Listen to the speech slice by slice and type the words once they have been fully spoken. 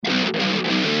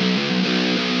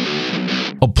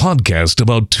a podcast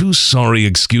about two sorry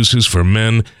excuses for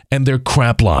men and their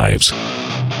crap lives,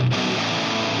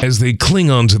 as they cling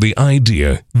on to the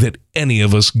idea that any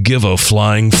of us give a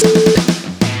flying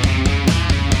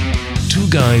Two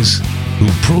guys who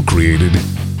procreated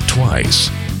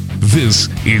twice. This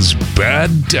is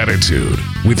Bad Daditude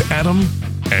with Adam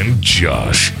and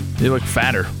Josh. You look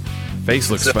fatter. Face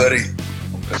looks fatter.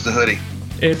 It's the hoodie.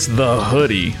 It's the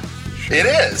hoodie. It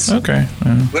is. Okay.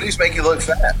 Hoodies make you look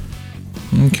fat.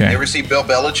 Okay. You ever see Bill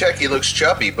Belichick? He looks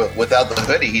chubby, but without the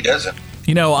hoodie, he doesn't.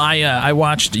 You know, I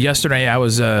watched yesterday. I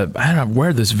don't know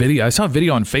where this video. I saw a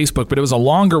video on Facebook, but it was a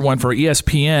longer one for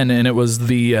ESPN, and it was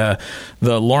the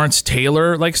Lawrence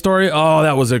Taylor story. Oh,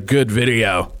 that was a good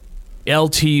video.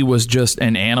 LT was just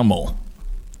an animal.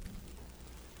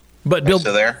 But Bill,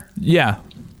 still there? Yeah.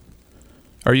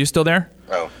 Are you still there?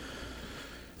 Oh,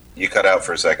 you cut out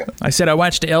for a second. I said I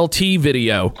watched the LT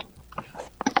video.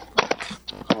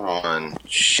 Come on,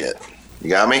 shit. You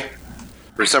got me?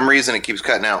 For some reason, it keeps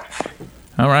cutting out.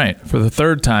 All right, for the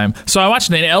third time. So I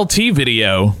watched an LT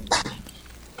video.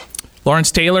 Lawrence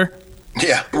Taylor.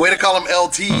 Yeah, way to call him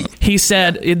LT. He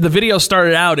said the video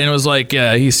started out and it was like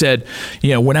he said,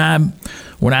 you know, when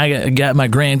I got my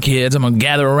grandkids, I'm gonna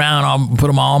gather around, I'll put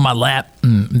them all on my lap,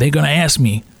 and they're gonna ask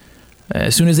me.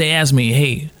 As soon as they ask me,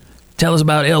 hey, tell us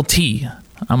about LT,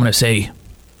 I'm gonna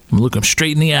look them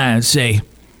straight in the eye and say,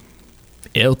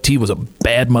 LT was a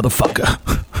bad motherfucker.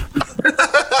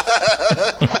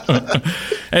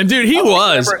 And dude, he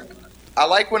was. I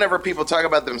like whenever people talk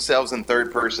about themselves in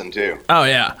third person too. Oh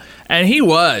yeah, and he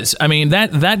was. I mean,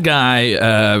 that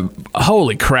guy.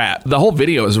 Holy crap! The whole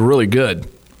video is really good.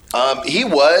 He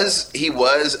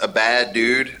was a bad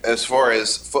dude as far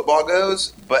as football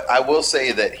goes, but I will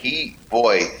say that he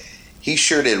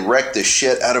sure did wreck the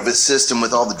shit out of his system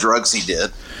with all the drugs he did.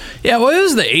 Yeah, well, it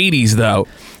was the 80s though.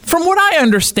 From what I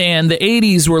understand, the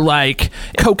 80s were like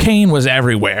cocaine was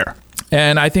everywhere.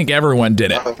 And I think everyone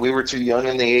did it. We were too young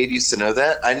in the 80s to know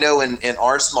that. I know in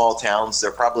our small towns,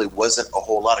 there probably wasn't a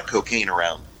whole lot of cocaine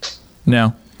around.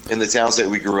 No. In the towns that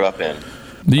we grew up in.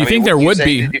 Do you think there would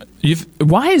be?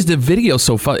 Why is the video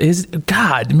so fun?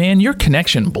 God, man, your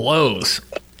connection blows.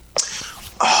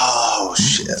 Oh,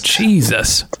 shit.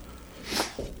 Jesus.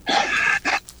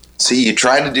 See, you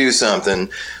try to do something,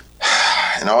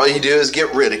 and all you do is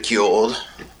get ridiculed.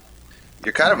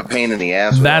 You're kind of a pain in the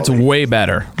ass. That's way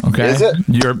better. Okay. Is it?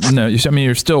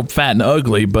 You're still fat and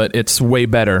ugly, but it's way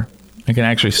better. I can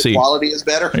actually see. Quality is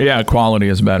better? Yeah, quality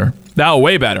is better. Oh,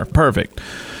 way better. Perfect.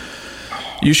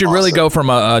 You should really go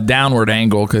from a downward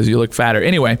angle because you look fatter.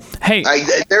 Anyway, hey.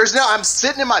 I'm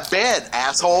sitting in my bed,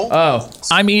 asshole. Oh,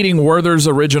 I'm eating Werther's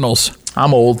Originals.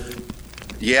 I'm old.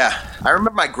 Yeah. I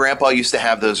remember my grandpa used to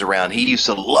have those around. He used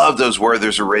to love those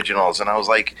Werther's Originals. And I was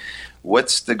like,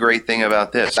 what's the great thing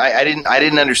about this? I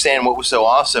didn't understand what was so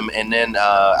awesome, and then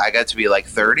I got to be like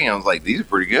 30, and I was like, these are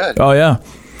pretty good. Oh yeah.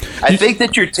 I think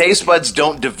that your taste buds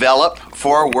don't develop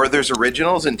for Werther's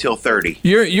Originals until 30.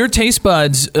 Your taste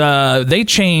buds they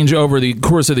change over the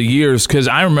course of the years, because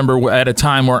I remember at a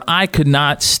time where I could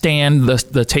not stand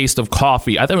the taste of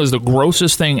coffee. I thought it was the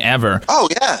grossest thing ever. Oh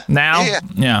yeah. Now,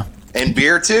 yeah. And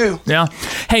beer, too. Yeah.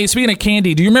 Hey, speaking of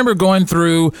candy, do you remember going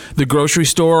through the grocery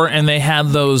store and they had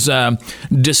those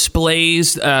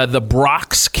displays, the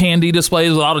Brock's candy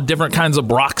displays, a lot of different kinds of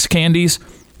Brock's candies?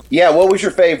 Yeah, what was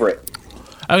your favorite?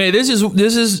 Okay,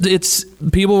 it's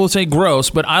people will say gross,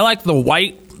 but I like the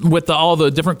white with all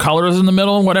the different colors in the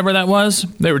middle and whatever that was.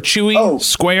 They were chewy,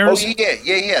 squares. Oh,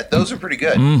 yeah. Those are pretty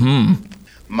good. Mm-hmm.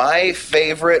 My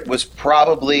favorite was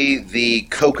probably the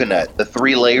coconut, the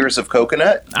 3 layers of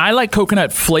coconut. I like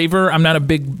coconut flavor. I'm not a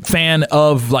big fan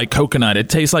of coconut. It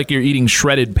tastes like you're eating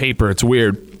shredded paper. It's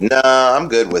weird. Nah, I'm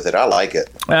good with it. I like it.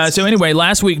 So anyway,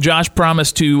 last week Josh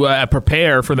promised to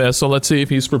prepare for this, so let's see if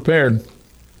he's prepared.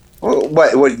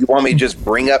 What, you want me to just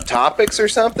bring up topics or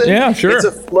something? Yeah, sure. It's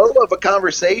a flow of a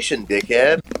conversation,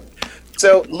 dickhead.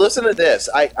 So listen to this.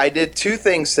 I did 2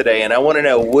 things today, and I want to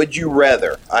know, would you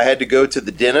rather? I had to go to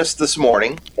the dentist this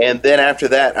morning, and then after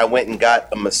that, I went and got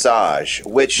a massage,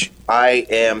 which I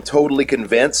am totally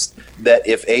convinced that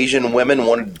if Asian women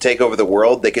wanted to take over the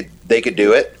world, they could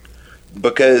do it,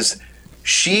 because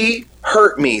she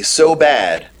hurt me so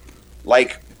bad.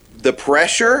 Like, the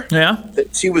pressure that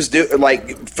she was doing,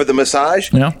 for the massage,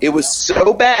 it was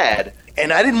so bad,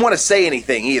 and I didn't want to say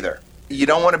anything either. You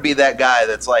don't want to be that guy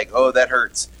that's like, oh, that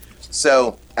hurts.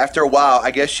 So after a while,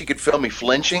 I guess she could feel me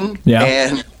flinching.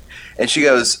 Yeah. And she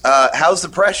goes, how's the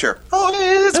pressure? Oh,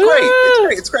 it's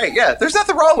great. It's great. Yeah, there's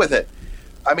nothing wrong with it.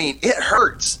 I mean, it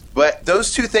hurts. But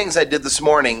those 2 things I did this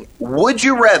morning, would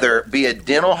you rather be a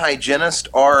dental hygienist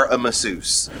or a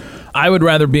masseuse? I would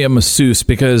rather be a masseuse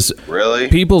because Really?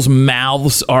 people's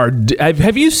mouths are...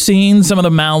 Have you seen some of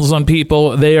the mouths on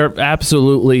people? They are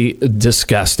absolutely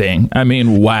disgusting. I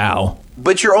mean, wow.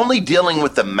 But you're only dealing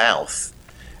with the mouth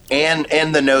and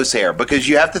the nose hair, because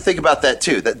you have to think about that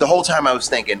too. That the whole time I was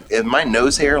thinking, is my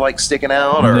nose hair like sticking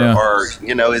out, or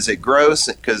is it gross?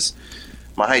 Because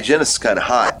my hygienist is kind of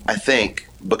hot, I think,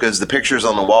 because the pictures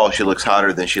on the wall, she looks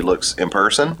hotter than she looks in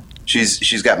person.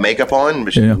 She's got makeup on,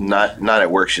 but not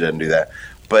at work. She doesn't do that.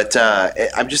 But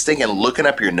I'm just thinking, looking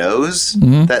up your nose,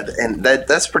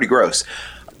 that's pretty gross.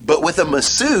 But with a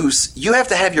masseuse, you have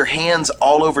to have your hands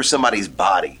all over somebody's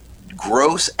body,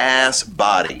 gross ass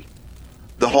body,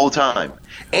 the whole time,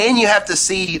 and you have to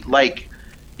see, like,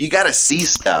 you got to see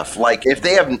stuff. Like if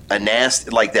they have a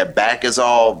nasty, like their back is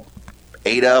all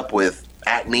ate up with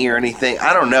acne or anything.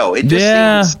 I don't know. It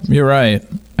just seems... You're right.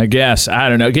 I guess. I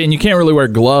don't know. Again, you can't really wear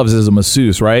gloves as a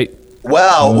masseuse, right?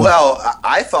 Well,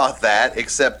 I thought that,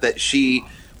 except that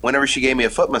whenever she gave me a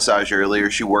foot massage earlier,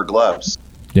 she wore gloves.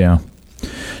 Yeah.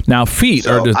 Now, feet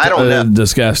are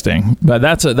disgusting, but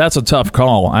that's a tough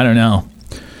call. I don't know.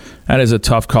 That is a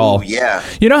tough call. Ooh, yeah.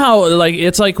 You know how, like,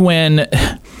 it's like when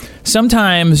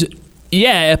sometimes...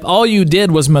 Yeah, if all you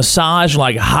did was massage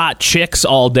like hot chicks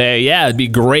all day, yeah, it'd be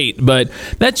great. But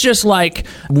that's just like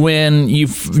when you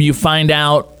find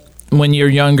out when you're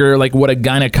younger, like what a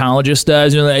gynecologist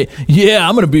does. You're like, yeah,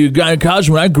 I'm going to be a gynecologist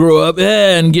when I grow up,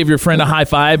 and give your friend a high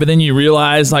five. But then you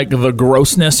realize like the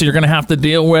grossness you're going to have to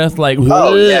deal with. Like,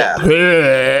 no. Yeah,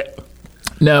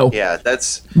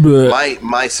 that's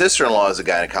my sister-in-law is a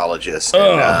gynecologist.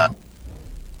 And,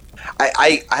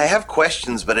 I have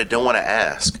questions, but I don't want to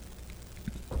ask.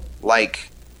 Like,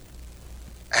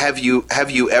 have you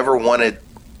ever wanted?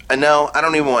 No, I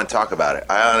don't even want to talk about it.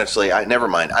 I honestly, never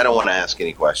mind. I don't want to ask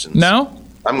any questions. No,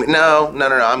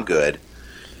 no. I'm good.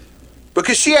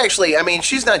 Because she actually, I mean,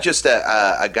 she's not just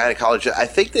a gynecologist. I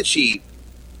think that she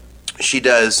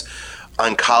does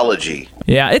oncology.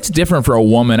 Yeah, it's different for a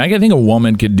woman. I think a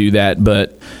woman could do that,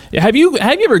 but have you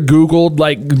ever Googled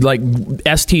like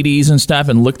STDs and stuff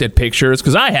and looked at pictures?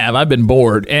 Because I have. I've been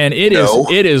bored, and it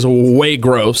is way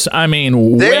gross. I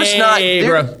mean, there's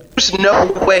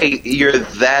no way you're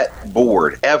that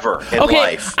bored ever in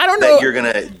life. I don't know that you're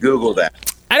gonna Google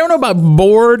that. I don't know about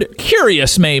bored.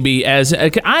 Curious, maybe.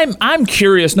 I'm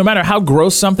curious. No matter how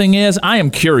gross something is, I am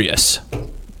curious.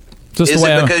 Is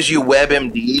it because you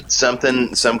WebMD'd some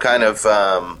kind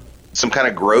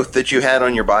of growth that you had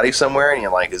on your body somewhere, and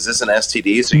you're like, is this an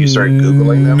STD? So you started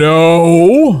Googling them?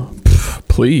 No.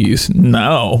 Please,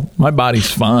 no. My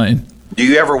body's fine. Do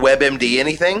you ever WebMD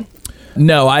anything?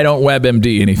 No, I don't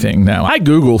WebMD anything, no. I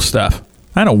Google stuff.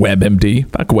 I don't WebMD.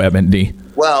 Fuck WebMD.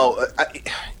 Well,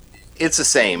 it's the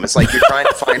same. It's like you're trying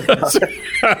to find out.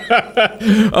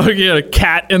 Oh, you got a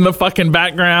cat in the fucking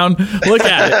background. Look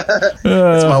at it.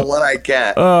 It's my one-eyed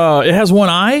cat. It has one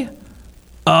eye?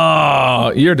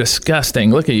 Oh, you're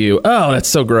disgusting. Look at you. Oh, that's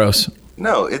so gross.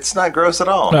 No, it's not gross at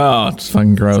all. Oh, it's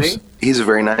fucking gross. See? He's a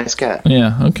very nice cat.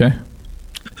 Yeah, okay.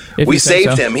 We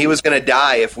saved him. He was going to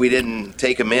die if we didn't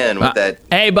take him in with that.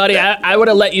 Hey, buddy, I would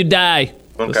have let you die.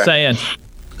 Okay. Just saying.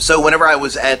 So whenever I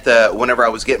was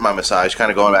getting my massage,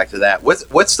 kind of going back to that,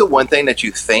 what's the one thing that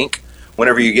you think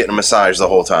whenever you're getting a massage the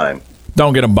whole time?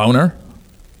 Don't get a boner.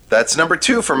 That's number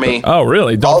 2 for me. Oh,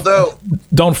 really? Don't fart?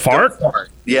 Don't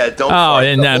fart. Yeah, don't fart.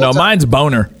 Oh, no, mine's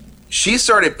boner. She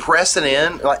started pressing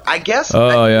in, like, I guess.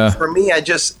 For me, I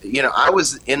just, I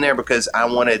was in there because I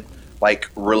wanted like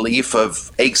relief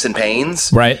of aches and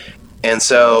pains. Right. And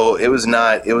so it was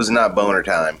not boner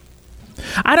time.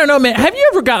 I don't know, man. Have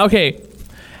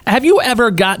you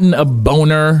ever gotten a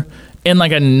boner in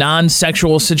like a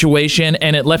non-sexual situation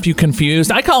and it left you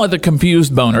confused? I call it the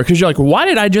confused boner, because you're like, why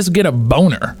did I just get a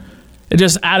boner? It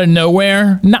just out of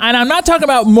nowhere. And I'm not talking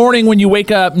about morning when you wake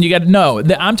up and you got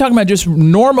I'm talking about just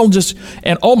normal,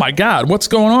 and oh my God, what's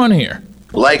going on here?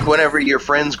 Like whenever your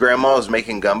friend's grandma is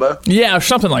making gumbo? Yeah,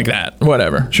 something like that.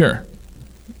 Whatever. Sure.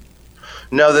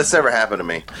 No, that's never happened to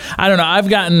me. I don't know. I've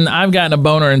gotten a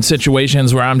boner in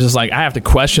situations where I'm just like, I have to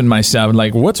question myself.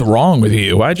 Like, what's wrong with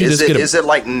you? Why'd you just get Is it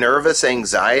like nervous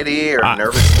anxiety or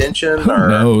nervous tension? Who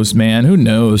knows, man? Who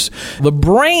knows? The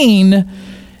brain,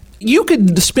 you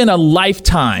could spend a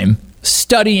lifetime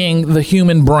studying the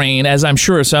human brain, as I'm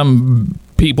sure some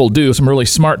people do, some really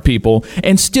smart people,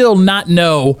 and still not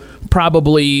know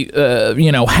probably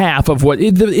half of what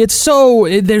there's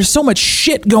so much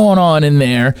shit going on in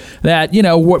there that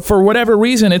for whatever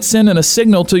reason it's sending a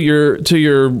signal to your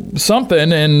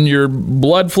something, and your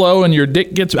blood flow and your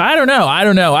dick gets. I don't know.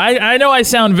 I know I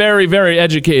sound very, very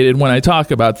educated when I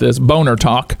talk about this boner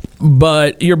talk.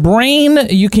 but your brain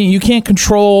you can't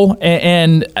control,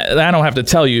 and I don't have to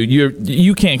tell you,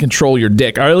 you can't control your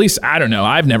dick, or at least I don't know.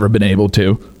 I've never been able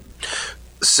to.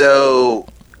 So,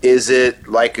 is it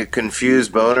like a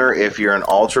confused boner if you're an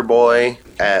altar boy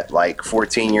at like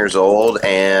 14 years old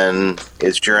and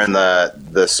it's during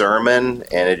the sermon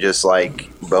and it just like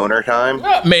boner time?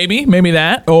 Maybe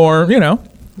that, or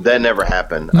That never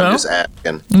happened. No? I'm just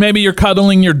asking. Maybe you're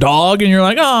cuddling your dog and you're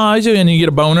like, oh, and you get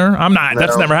a boner. I'm not.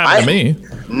 That's never happened to me.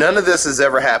 None of this has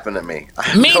ever happened to me.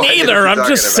 Me neither. I'm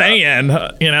just saying.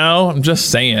 I'm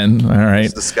just saying. All right.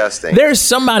 It's disgusting. There's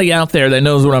somebody out there that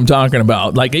knows what I'm talking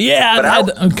about. Like, I've had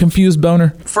a confused boner.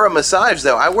 For a massage,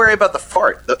 though, I worry about the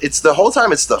fart. It's the whole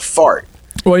time. It's the fart.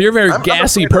 Well, you're a very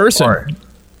gassy person.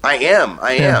 I am.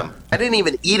 I didn't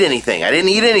even eat anything. I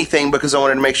didn't eat anything because I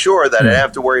wanted to make sure that I didn't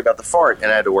have to worry about the fart,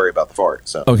 and I had to worry about the fart.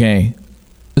 So okay.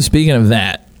 Speaking of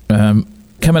that,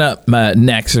 coming up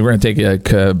next, we're going to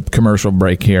take a commercial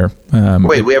break here.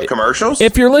 Wait, we have commercials?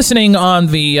 If you're listening on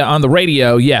the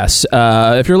radio, yes.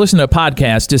 If you're listening to a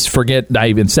podcast, just forget I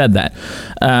even said that.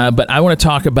 But I want to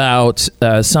talk about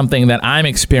something that I'm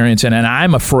experiencing, and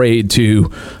I'm afraid to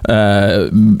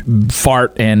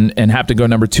fart and have to go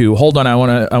number 2. Hold on, I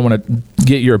want to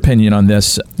get your opinion on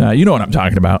this. You know what I'm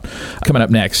talking about. Coming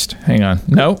up next. Hang on.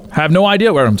 No, I have no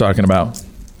idea what I'm talking about.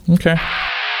 Okay.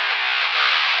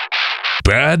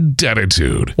 Bad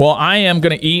Daditude. Well, I am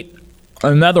going to eat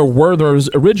another Werther's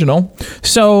original.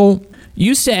 So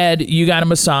you said you got a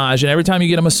massage, and every time you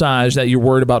get a massage that you're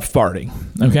worried about farting,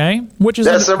 okay?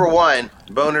 That's number 1.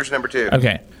 Boner's number 2.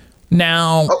 Okay.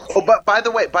 Now... but by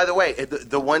the way,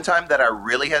 the one time that I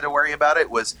really had to worry about it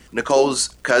was Nicole's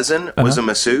cousin was a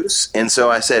masseuse, and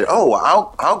so I said,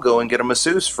 I'll go and get a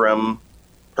masseuse from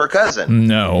her cousin.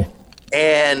 No.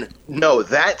 And no,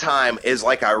 that time is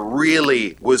like I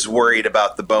really was worried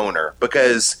about the boner,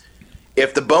 because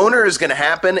if the boner is going to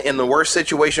happen in the worst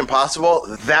situation possible,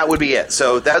 that would be it.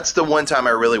 So that's the one time I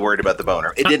really worried about the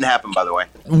boner. It didn't happen, by the way.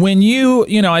 When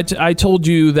I told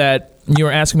you that you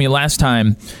were asking me last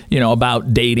time,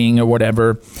 about dating or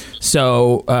whatever.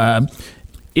 So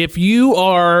if you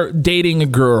are dating a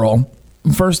girl,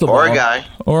 first of all,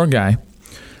 or a guy,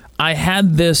 I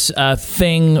had this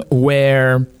thing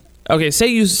where. Okay, say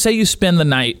you spend the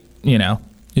night, you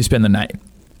spend the night.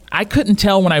 I couldn't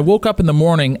tell when I woke up in the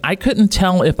morning, I couldn't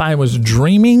tell if I was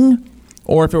dreaming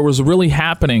or if it was really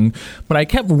happening, but I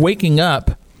kept waking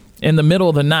up in the middle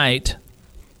of the night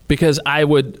because I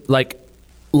would let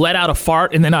out a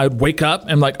fart and then I would wake up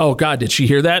and oh God, did she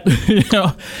hear that?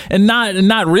 And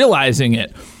not realizing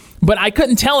it. But I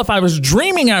couldn't tell if I was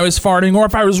dreaming I was farting or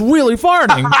if I was really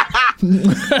farting.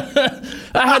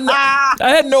 I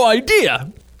had no idea.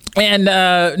 And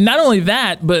not only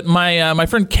that, but my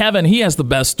friend Kevin, he has the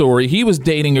best story. He was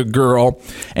dating a girl,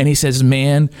 and he says,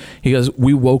 "Man," he goes,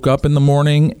 "we woke up in the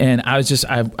morning, and I was just,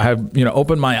 I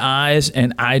opened my eyes,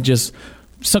 and I just,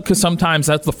 because sometimes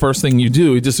that's the first thing you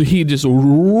do. He just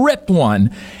ripped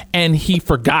one, and he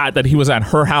forgot that he was at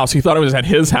her house. He thought it was at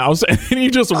his house, and he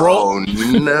just rolled.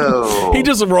 Oh no! He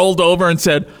just rolled over and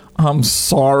said, "I'm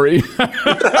sorry."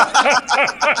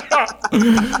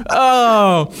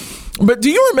 Oh. But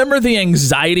do you remember the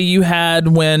anxiety you had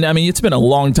when, it's been a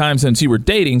long time since you were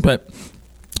dating, but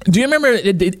do you remember,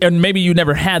 and maybe you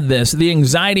never had this, the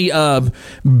anxiety of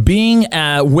being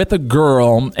with a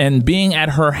girl and being at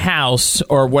her house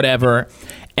or whatever,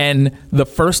 and the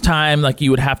first time,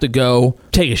 you would have to go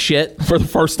take a shit for the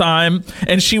first time,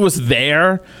 and she was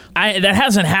there? That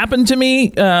hasn't happened to me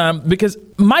because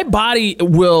my body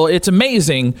it's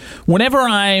amazing. Whenever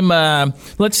I'm,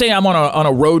 let's say I'm on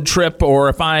a road trip, or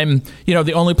if I'm,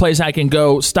 the only place I can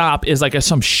go stop is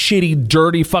some shitty,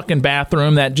 dirty fucking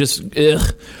bathroom that just,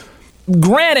 ugh.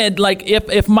 Granted,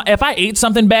 if I ate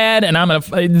something bad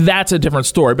and that's a different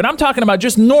story. But I'm talking about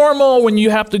just normal when you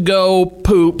have to go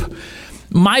poop.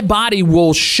 My body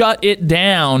will shut it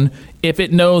down if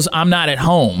it knows I'm not at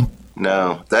home.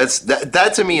 No,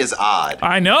 that to me is odd.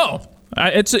 I know.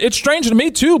 It's strange to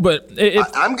me too, but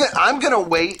I'm gonna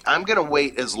wait. I'm gonna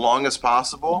wait as long as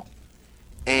possible,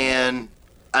 and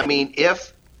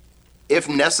if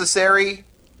necessary,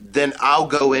 then I'll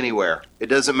go anywhere. It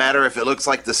doesn't matter if it looks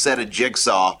like the set of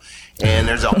Jigsaw and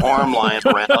there's an arm lying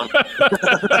around.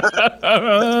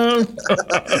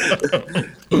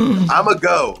 I'm a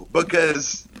go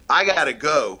because I gotta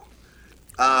go.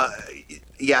 The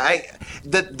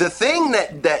thing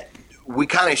that we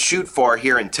kind of shoot for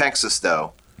here in Texas,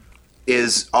 though,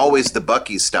 is always the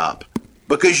Buc-ee's stop.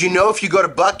 Because if you go to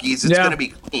Buc-ee's, it's going to be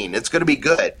clean. It's going to be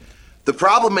good. The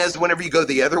problem is whenever you go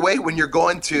the other way, when you're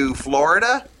going to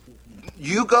Florida,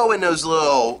 you go in those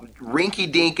little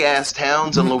rinky-dink ass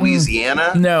towns in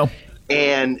Louisiana. No.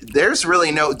 And there's really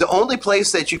the only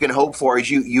place that you can hope for is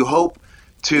you hope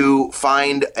to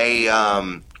find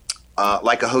a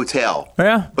like a hotel.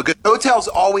 Yeah. Because hotels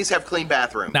always have clean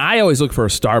bathrooms. Now, I always look for a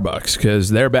Starbucks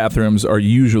because their bathrooms are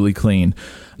usually clean.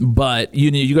 But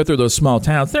you go through those small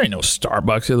towns, there ain't no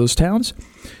Starbucks in those towns.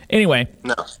 Anyway,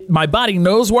 No. my body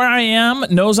knows where I am,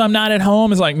 knows I'm not at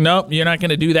home. It's like, nope, you're not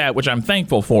going to do that, which I'm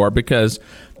thankful for, because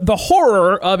the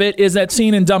horror of it is that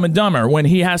scene in Dumb and Dumber when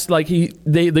he has to,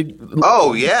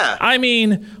 Oh, yeah. I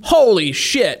mean, holy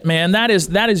shit, man. That is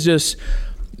just,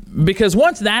 because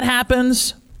once that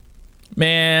happens,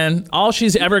 man, all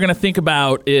she's ever going to think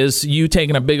about is you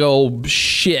taking a big old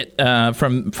shit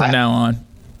from now on.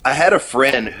 I had a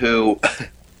friend who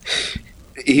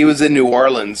he was in New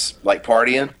Orleans, like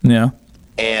partying. Yeah.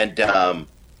 And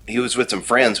he was with some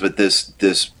friends, but this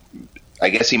I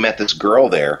guess he met this girl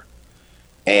there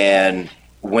and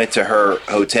went to her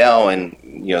hotel and,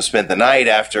 spent the night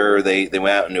after they went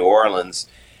out in New Orleans,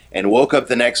 and woke up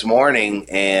the next morning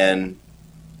and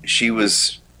she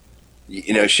was,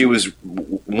 she was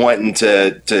wanting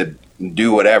to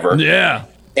do whatever. Yeah.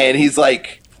 And he's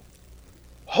like,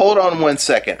 hold on 1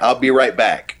 second, I'll be right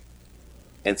back.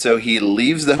 And so he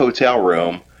leaves the hotel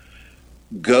room,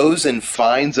 goes and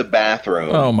finds a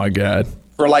bathroom. Oh, my God.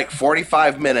 For like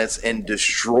 45 minutes and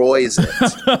destroys it.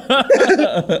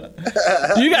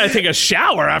 You got to take a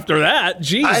shower after that.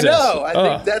 Jesus. I know.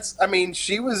 I think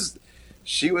she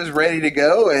was ready to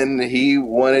go, and he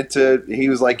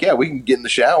was like, yeah, we can get in the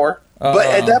shower. But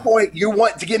at that point, you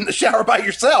want to get in the shower by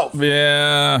yourself.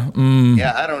 Yeah.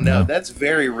 Yeah, I don't know. No. That's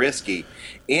very risky.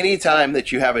 Anytime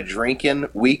that you have a drinking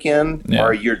weekend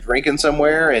or you're drinking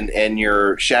somewhere and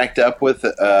you're shacked up with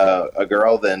a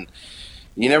girl, then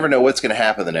you never know what's going to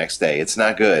happen the next day. It's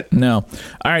not good. No.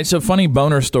 All right. So funny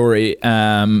boner story.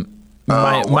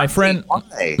 My friend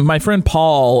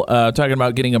Paul, talking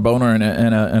about getting a boner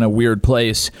in a weird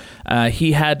place.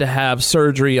 He had to have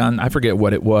surgery on, I forget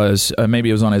what it was. Maybe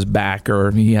it was on his back,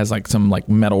 or he has like some like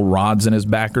metal rods in his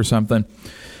back or something.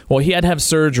 Well, he had to have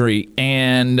surgery,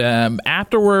 and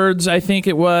afterwards, I think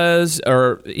it was,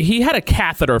 or he had a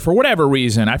catheter for whatever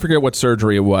reason. I forget what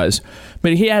surgery it was,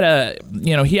 but he had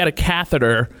a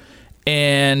catheter,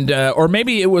 and or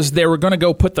maybe it was they were going to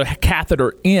go put the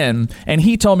catheter in, and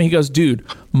he told me, he goes, dude,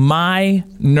 my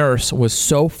nurse was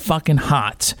so fucking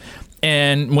hot.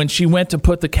 And when she went to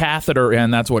put the catheter in,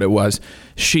 that's what it was.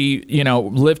 She,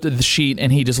 lifted the sheet,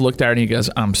 and he just looked at her and he goes,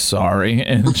 I'm sorry.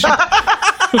 And she,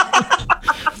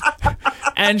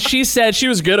 and she said she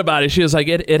was good about it. She was like,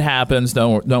 it happens.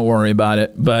 Don't worry about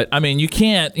it. But I mean, you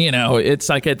can't, it's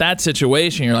like at that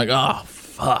situation, you're like, oh,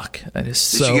 fuck. That is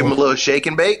so. Did she give him a little shake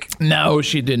and bake? No,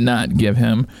 she did not give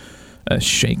him a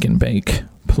shake and bake.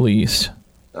 Please.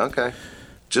 Okay.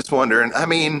 Just wondering. I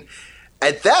mean,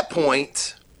 at that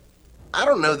point, I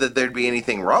don't know that there'd be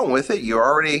anything wrong with it. You're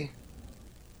already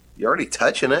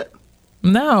touching it.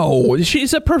 No,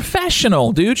 she's a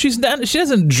professional, dude. She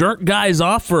doesn't jerk guys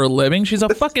off for a living. She's a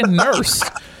fucking nurse.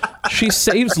 She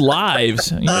saves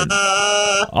lives.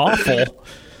 Awful.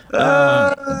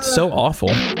 It's so awful.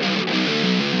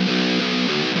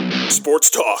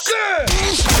 Sports talk.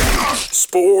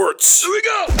 Sports. Here we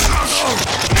go.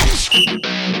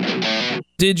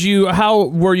 How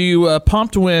were you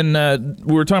pumped when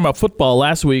we were talking about football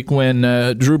last week when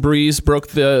Drew Brees broke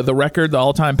the record, the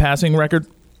all-time passing record?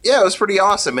 Yeah, it was pretty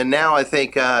awesome. And now I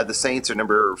think the Saints are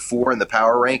number 4 in the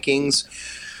power rankings,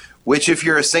 which if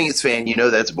you're a Saints fan,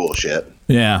 that's bullshit.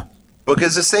 Yeah.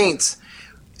 Because the Saints,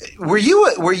 you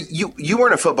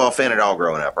weren't a football fan at all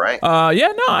growing up, right?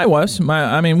 Yeah, no, I was.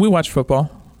 We watched football.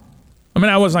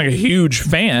 I wasn't like a huge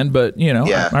fan, but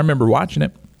I remember watching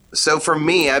it. So for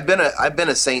me, I've been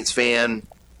a Saints fan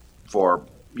for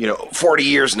 40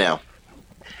 years now.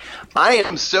 I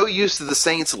am so used to the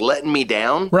Saints letting me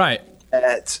down. Right.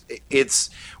 That it's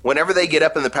whenever they get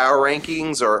up in the power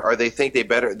rankings or they think they're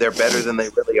better than they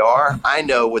really are, I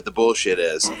know what the bullshit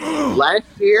is. Last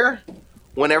year,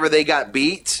 whenever they got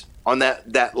beat on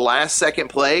that last second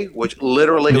play, which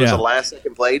literally was the last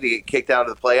second play to get kicked out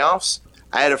of the playoffs,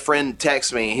 I had a friend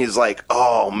text me. He's like,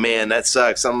 oh, man, that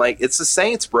sucks. I'm like, it's the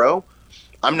Saints, bro.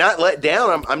 I'm not let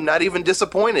down. I'm not even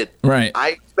disappointed. Right.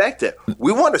 I expect it.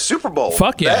 We won a Super Bowl.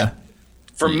 Fuck yeah.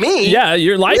 For me,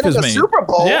 your life is made. Super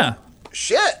Bowl. Yeah.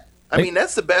 Shit. I mean,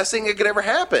 that's the best thing that could ever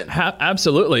happen.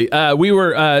 Absolutely. We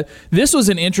were. This was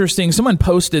an interesting. Someone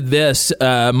posted this.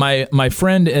 My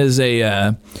friend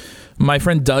Doug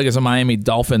is a Miami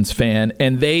Dolphins fan,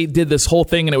 and they did this whole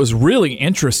thing, and it was really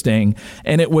interesting.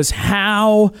 And it was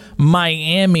how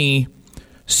Miami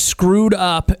screwed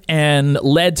up and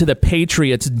led to the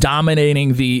Patriots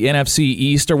dominating the NFC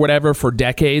East or whatever for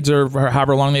decades or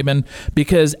however long they've been.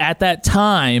 Because at that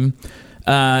time,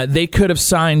 they could have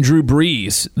signed Drew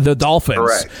Brees, the Dolphins,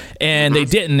 correct, and they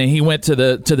didn't. And he went to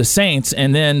the Saints,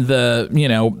 and then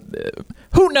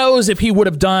who knows if he would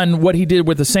have done what he did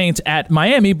with the Saints at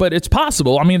Miami, but it's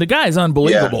possible. I mean, the guy's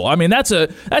unbelievable. Yeah. I mean, that's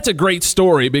a great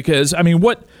story because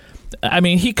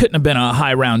he couldn't have been a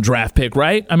high round draft pick,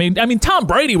 right? I mean, Tom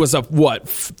Brady was a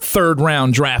third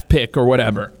round draft pick or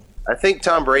whatever. I think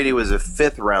Tom Brady was a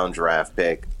 5th round draft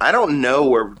pick. I don't know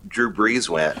where Drew Brees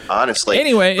went, honestly.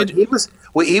 Anyway,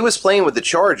 he was playing with the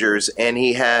Chargers, and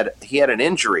he had an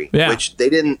injury, which they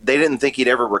didn't think he'd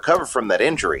ever recover from that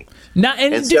injury. Now,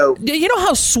 so you know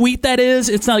how sweet that is?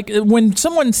 It's like when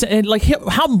someone said, like,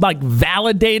 how like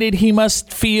validated he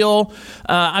must feel.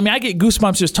 I get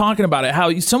goosebumps just talking about it.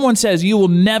 How someone says you will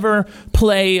never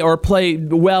play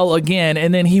well again,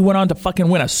 and then he went on to fucking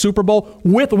win a Super Bowl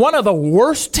with one of the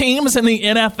worst teams in the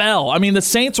NFL. I mean, the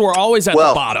Saints were always at the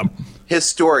bottom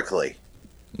historically.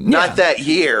 Not that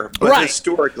year, but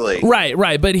historically.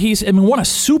 Right. But he's won a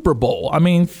Super Bowl. I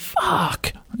mean,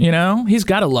 fuck. He's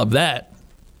got to love that.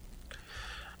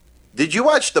 Did you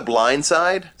watch The Blind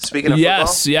Side? Speaking of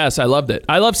football? Yes, I loved it.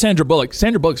 I love Sandra Bullock.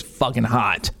 Sandra Bullock's fucking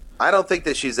hot. I don't think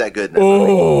that she's that good in that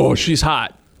movie. She's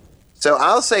hot. So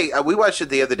I'll say we watched it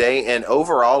the other day, and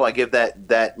overall, I give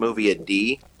that movie a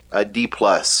D+.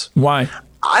 Why?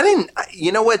 I didn't.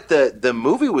 You know what? The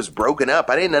movie was broken up.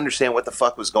 I didn't understand what the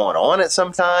fuck was going on at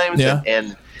sometimes,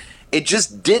 and it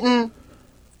just didn't.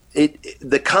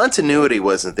 The continuity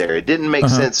wasn't there. It didn't make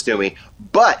sense to me.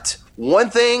 But one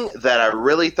thing that I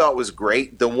really thought was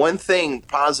great, the one thing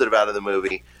positive out of the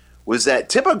movie, was that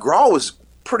Tim McGraw was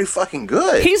pretty fucking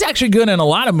good. He's actually good in a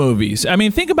lot of movies. I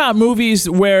mean, think about movies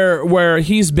where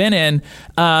he's been in.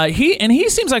 He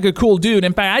seems like a cool dude.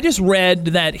 In fact, I just read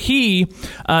that Tim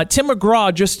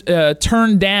McGraw just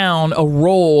turned down a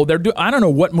role. I don't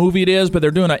know what movie it is, but they're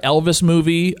doing an Elvis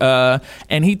movie,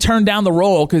 and he turned down the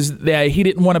role because he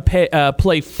didn't want to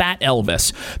play Fat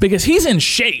Elvis because he's in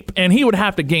shape and he would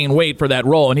have to gain weight for that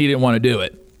role, and he didn't want to do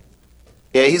it.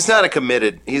 Yeah, he's not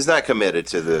committed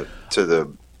to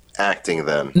the acting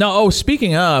then. No,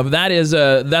 speaking of,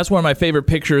 that's one of my favorite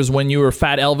pictures when you were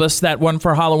Fat Elvis, that one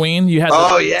for Halloween. You had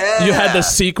you had the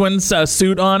sequins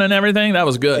suit on and everything. That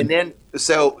was good. And then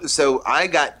so I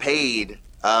got paid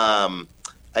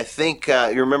I think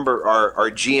you remember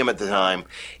our GM at the time,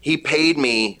 he paid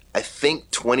me I think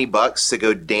 $20 to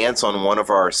go dance on one of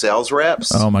our sales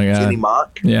reps. Oh my god. Jenny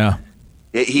Mock. Yeah.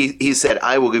 He said,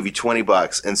 I will give you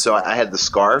 $20. And so I had the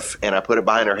scarf and I put it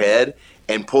behind her head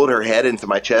and pulled her head into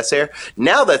my chest hair.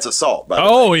 Now that's assault, by the way.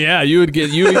 Oh yeah, you would get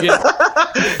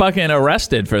fucking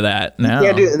arrested for that now.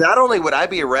 Yeah, dude, not only would I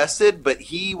be arrested, but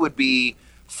he would be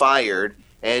fired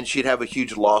and she'd have a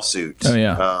huge lawsuit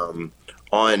on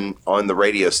the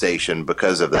radio station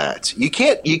because of that. You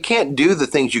can't do the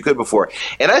things you could before.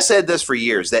 And I said this for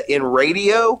years, that in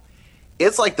radio,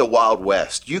 it's like the Wild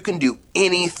West. You can do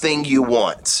anything you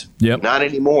want. Yep. Not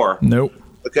anymore. Nope.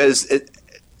 Because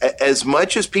as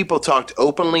much as people talked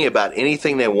openly about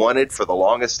anything they wanted for the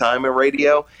longest time in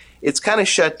radio, it's kind of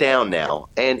shut down now.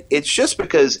 And it's just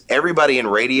because everybody in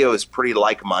radio is pretty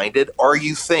like-minded, or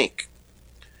you think.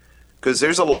 Because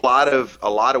there's a lot of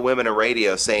women in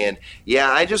radio saying, yeah,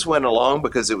 I just went along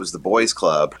because it was the boys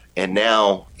club. And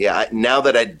now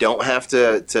that I don't have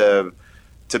to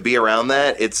be around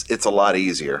that, it's a lot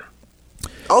easier.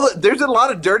 Oh, there's a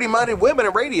lot of dirty-minded women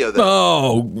in radio, though.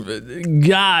 Oh,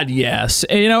 God, yes.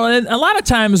 And, a lot of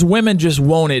times women just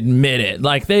won't admit it.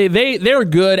 Like, they're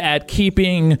good at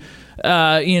keeping...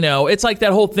 it's like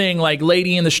that whole thing, like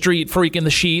lady in the street, freak in the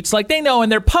sheets. Like, they know in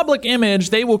their public image,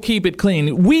 they will keep it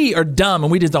clean. We are dumb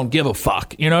and we just don't give a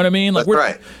fuck. You know what I mean? Like, that's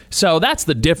right. So that's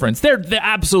the difference. They're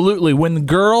absolutely, when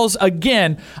girls,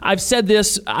 again, I've said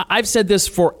this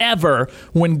forever.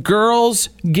 When girls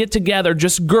get together,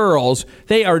 just girls,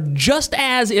 they are just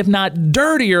as, if not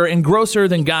dirtier and grosser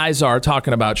than guys are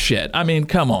talking about shit. I mean,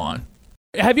 come on.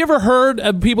 Have you ever heard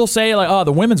people say, like, oh,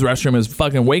 the women's restroom is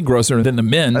fucking way grosser than the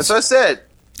men's? That's what I said.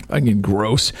 Fucking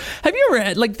gross. Have you ever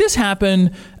had, like, this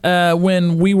happened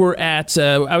when we were at,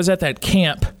 I was at that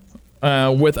camp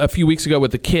with a few weeks ago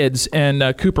with the kids,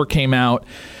 and Cooper came out,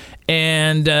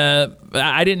 and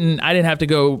I didn't have to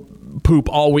go poop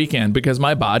all weekend because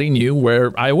my body knew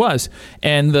where I was.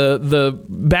 And the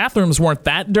bathrooms weren't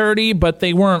that dirty, but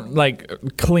they weren't like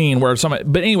clean where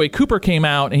but anyway, Cooper came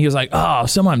out and he was like, oh,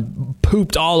 someone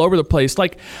pooped all over the place.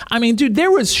 Like, I mean, dude,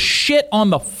 there was shit on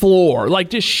the floor, like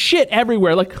just shit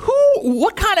everywhere. Like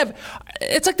what kind of,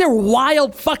 it's like they're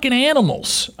wild fucking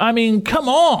animals. I mean, come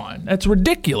on. That's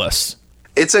ridiculous.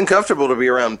 It's uncomfortable to be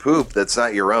around poop that's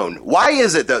not your own. Why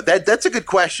is it, though? That's a good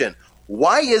question.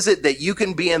 Why is it that you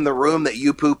can be in the room that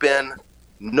you poop in,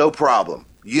 no problem?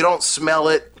 You don't smell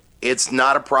it. It's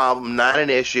not a problem, not an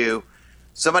issue.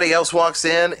 Somebody else walks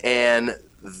in and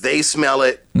they smell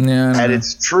it at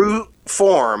its true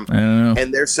form,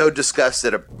 and they're so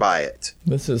disgusted by it.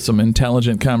 This is some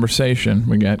intelligent conversation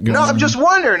we got going on. No, I'm just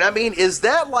wondering. I mean, is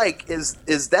that like, is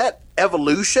that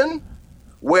evolution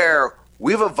where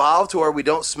we've evolved to where we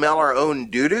don't smell our own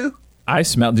doo-doo? I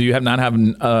smell. Do you not have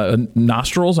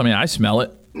nostrils? I mean, I smell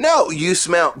it. No, you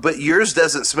smell, but yours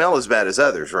doesn't smell as bad as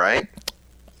others, right?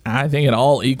 I think it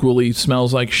all equally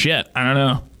smells like shit. I don't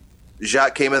know.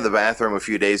 Jacques came in the bathroom a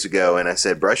few days ago, and I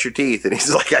said, brush your teeth. And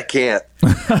he's like, I can't.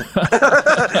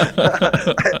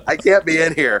 I can't be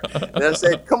in here. And I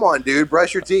said, come on, dude,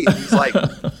 brush your teeth. He's like,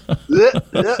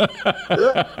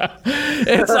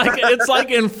 It's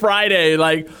like in Friday,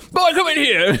 like, boy, come in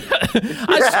here.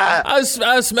 I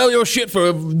smell your shit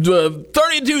for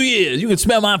 32 years. You can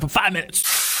smell mine for 5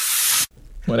 minutes.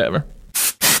 Whatever.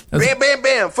 Bam, bam,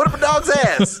 bam. Foot up a dog's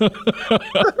ass.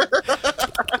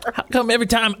 How come every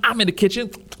time I'm in the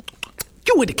kitchen,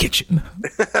 you in the kitchen?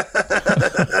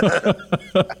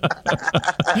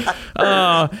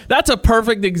 That's a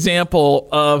perfect example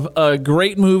of a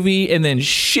great movie and then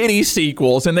shitty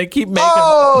sequels, and they keep making.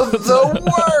 Oh,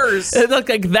 the worst! It looked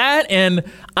like that, and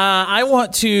I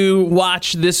want to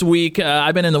watch this week.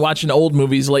 I've been into watching old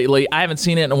movies lately. I haven't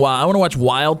seen it in a while. I want to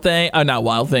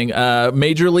watch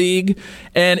Major League,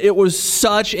 and it was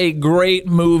such a great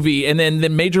movie. And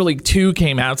then Major League 2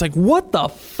 came out. It's like, what the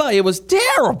fuck? It was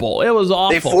terrible. It was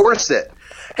awful. They forced it.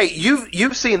 Hey,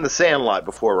 you've seen The Sandlot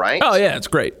before, right? Oh yeah, it's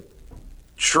great.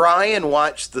 Try and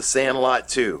watch The Sandlot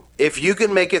 2. If you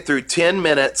can make it through 10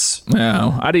 minutes,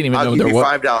 no, I didn't even know there was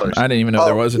 $5. I didn't even know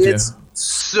there was a 2. It's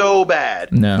so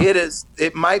bad. No, it is.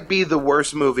 It might be the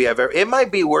worst movie I've ever. It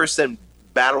might be worse than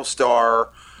Battlestar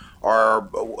or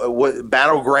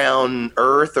Battleground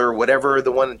Earth or whatever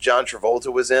the one that John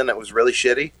Travolta was in that was really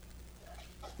shitty.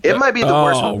 It might be the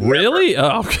worst movie really? ever.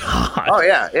 Oh god. Oh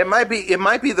yeah, it might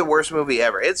be the worst movie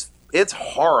ever. It's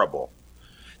horrible.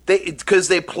 Because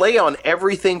they play on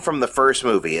everything from the first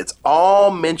movie. It's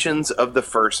all mentions of the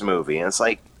first movie, and it's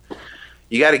like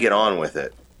you got to get on with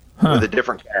it with a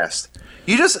different cast.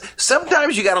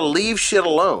 Sometimes you got to leave shit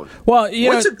alone. Well,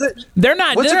 what's a good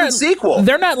sequel?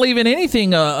 They're not leaving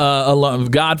anything alone.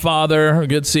 Godfather, a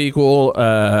good sequel.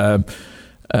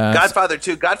 Godfather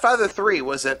 2, Godfather 3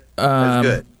 wasn't as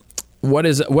good. What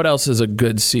else is a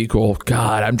good sequel?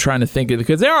 God, I'm trying to think of,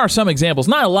 because there are some examples,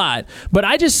 not a lot, but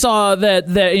I just saw that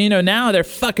now they're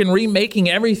fucking remaking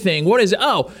everything. What is it?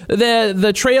 Oh,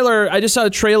 the trailer. I just saw a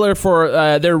trailer for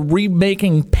they're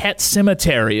remaking Pet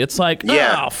Sematary. It's like,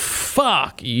 oh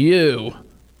fuck you.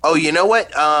 Oh, you know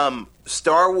what?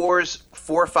 Star Wars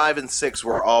 4, 5, and 6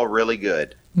 were all really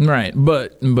good. Right,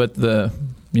 but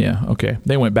yeah, okay.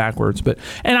 They went backwards,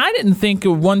 and I didn't think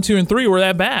 1, 2, and 3 were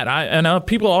that bad. I know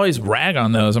people always rag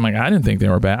on those. I'm like, I didn't think they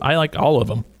were bad. I like all of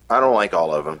them. I don't like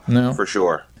all of them. No, for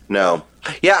sure. No.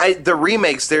 Yeah, the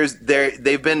remakes.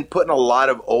 They've been putting a lot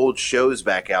of old shows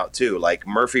back out too. Like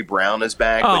Murphy Brown is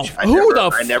back, which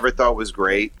I never thought was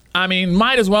great. I mean,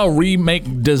 might as well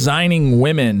remake Designing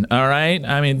Women. All right.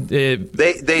 I mean,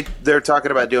 they're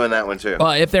talking about doing that one too.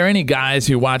 Well, if there are any guys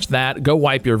who watch that, go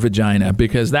wipe your vagina,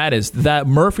 because that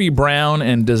Murphy Brown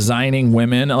and Designing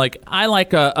Women. Like, I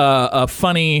like a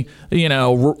funny,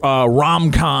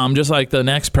 rom-com, just like the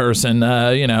next person,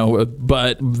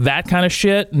 but that kind of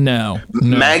shit, no.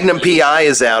 Magnum PI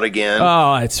is out again.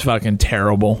 Oh, it's fucking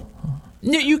terrible.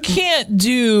 You can't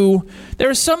do. There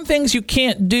are some things you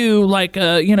can't do, like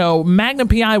Magnum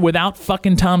PI without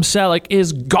fucking Tom Selleck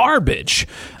is garbage.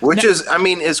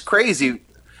 Is crazy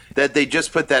that they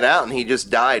just put that out and he just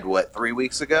died 3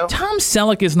 weeks ago. Tom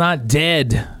Selleck is not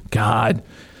dead. God,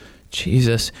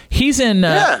 Jesus, he's in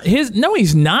his. No,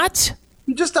 he's not.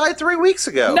 He just died 3 weeks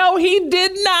ago. No, he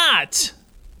did not.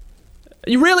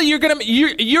 You're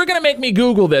gonna make me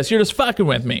Google this. You're just fucking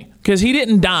with me, because he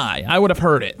didn't die. I would have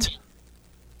heard it.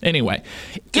 Anyway,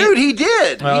 dude, he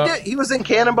did. He was in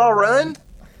Cannonball Run.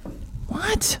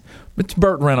 What? It's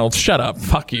Burt Reynolds. Shut up.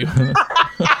 Fuck you.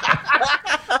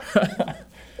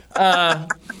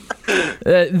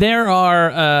 There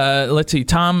are. Let's see.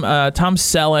 Tom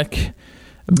Selleck.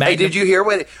 Hey, did you hear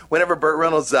whenever Burt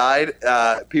Reynolds died,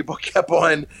 people kept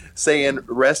on saying,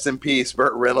 "Rest in peace,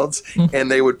 Burt Reynolds,"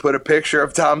 and they would put a picture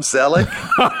of Tom Selleck.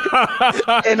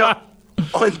 And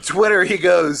on Twitter, he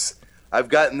goes, "I've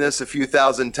gotten this a few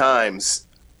thousand times.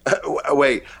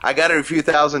 Wait, I got it a few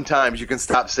thousand times. You can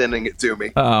stop sending it to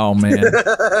me." Oh, man.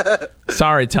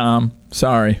 Sorry, Tom.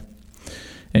 Sorry.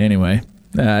 Anyway.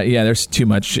 There's too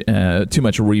much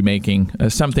remaking.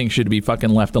 Something should be fucking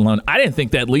left alone. I didn't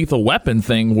think that Lethal Weapon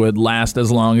thing would last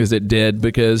as long as it did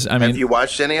because, I mean... Have you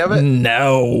watched any of it?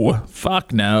 No.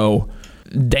 Fuck no.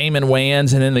 Damon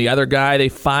Wayans and then the other guy they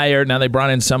fired. Now they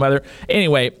brought in some other...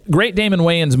 Anyway, great Damon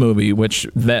Wayans movie, which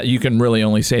that you can really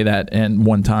only say that in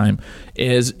one time,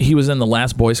 is he was in The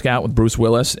Last Boy Scout with Bruce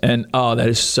Willis, and that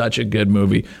is such a good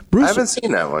movie. I haven't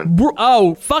seen that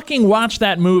one. Fucking watch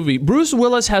that movie. Bruce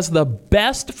Willis has the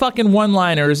best fucking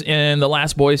one-liners in The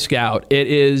Last Boy Scout. It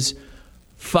is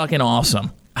fucking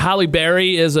awesome. Halle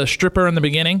Berry is a stripper in the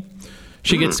beginning.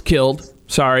 She gets killed.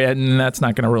 Sorry, that's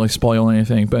not going to really spoil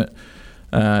anything, but...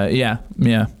 yeah,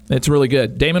 it's really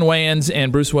good. Damon Wayans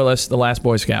and Bruce Willis, The Last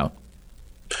Boy Scout.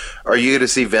 Are you going to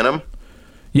see Venom?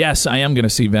 Yes, I am going to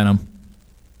see Venom.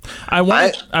 I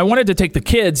wanted to take the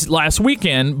kids last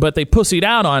weekend, but they pussied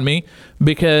out on me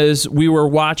because we were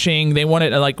watching. They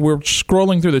wanted we're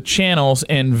scrolling through the channels,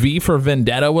 and V for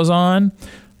Vendetta was on,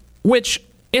 which.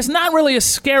 It's not really a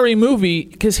scary movie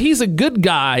because he's a good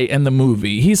guy in the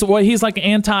movie. He's like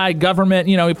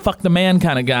anti-government, fuck the man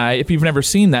kind of guy. If you've never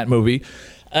seen that movie,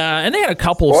 and they had a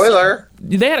couple. Spoiler.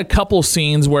 They had a couple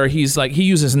scenes where he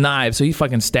uses knives, so he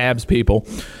fucking stabs people.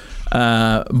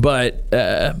 But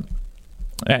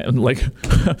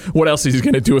what else is he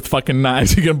gonna do with fucking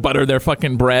knives? He's gonna butter their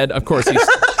fucking bread? Of course he's.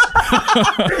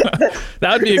 That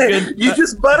would be a good. You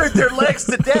just buttered their legs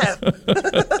to death.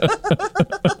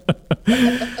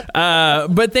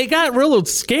 But they got real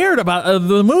scared about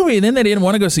the movie, and then they didn't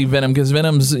want to go see Venom because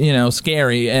Venom's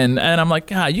scary, and I'm like,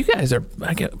 God, you guys are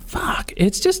fuck.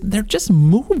 It's just they're just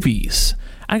movies.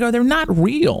 I go, they're not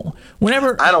real.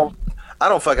 Whenever I don't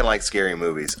fucking like scary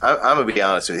movies. I'm gonna be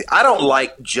honest with you. I don't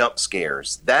like jump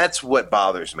scares. That's what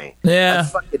bothers me. Yeah, I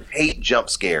fucking hate jump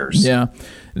scares. Yeah,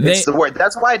 it's the word.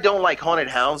 That's why I don't like haunted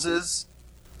houses.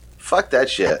 Fuck that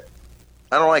shit.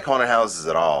 I don't like haunted houses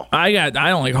at all. I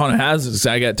don't like haunted houses.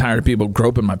 I got tired of people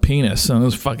groping my penis. So it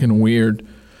was fucking weird.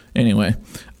 Anyway,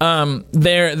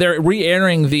 they're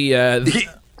re-airing the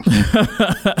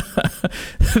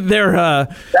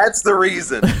that's the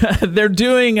reason. They're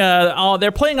doing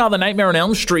they're playing all the Nightmare on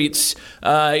Elm Streets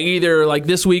either like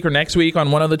this week or next week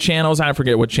on one of the channels. I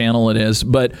forget what channel it is,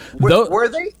 but were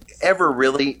they ever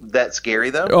really that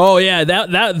scary though? Oh yeah,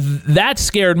 that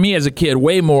scared me as a kid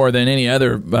way more than any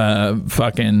other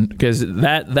fucking, because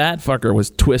that fucker was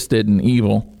twisted and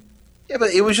evil. Yeah, but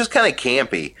it was just kind of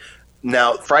campy.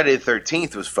 Now Friday the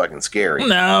 13th was fucking scary.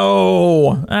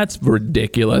 No, that's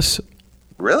ridiculous.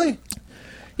 Really?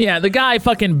 Yeah, the guy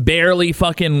fucking barely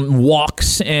fucking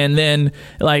walks, and then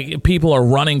like people are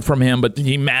running from him, but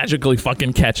he magically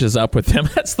fucking catches up with them.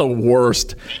 That's the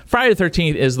worst. Friday the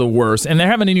 13th is the worst, and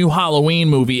they're having a new Halloween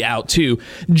movie out too.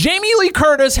 Jamie Lee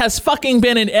Curtis has fucking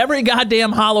been in every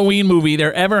goddamn Halloween movie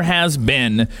there ever has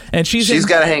been, and she's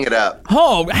got to hang it up.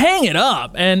 Oh, hang it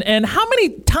up! And how many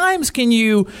times can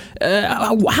you?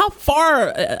 How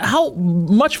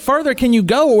much further can you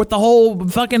go with the whole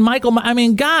fucking Michael? I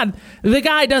mean, God, the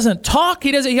guy doesn't talk.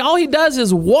 All he does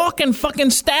is walk and fucking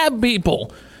stab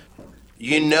people.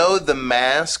 You know the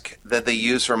mask that they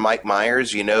use for Mike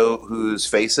Myers? You know whose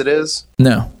face it is?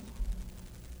 No.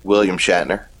 William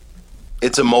Shatner.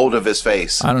 It's a mold of his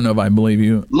face. I don't know if I believe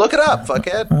you. Look it up,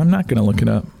 fuckhead. I'm not going to look it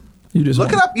up. You just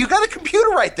look it up. You got a computer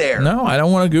right there. No, I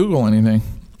don't want to Google anything.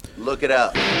 Look it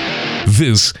up.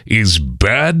 This is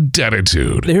Bad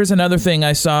Daditude. Here's another thing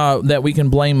I saw that we can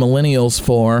blame millennials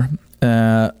for.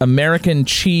 American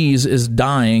cheese is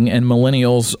dying, and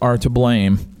millennials are to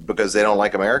blame. Because they don't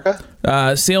like America?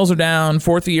 Sales are down,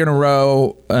 fourth year in a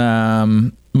row.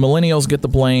 Millennials get the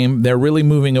blame. They're really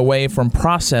moving away from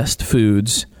processed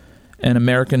foods, and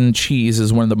American cheese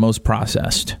is one of the most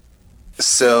processed.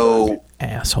 So...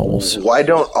 assholes. Why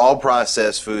don't all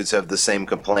processed foods have the same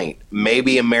complaint?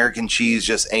 Maybe American cheese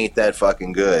just ain't that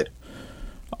fucking good.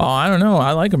 Oh, I don't know.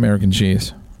 I like American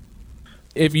cheese.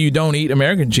 If you don't eat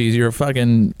American cheese, you're a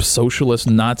fucking socialist,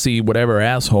 Nazi, whatever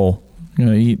asshole. You're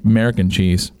going to eat American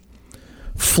cheese.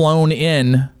 Flown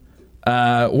in.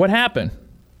 What happened?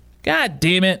 God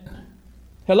damn it.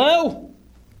 Hello?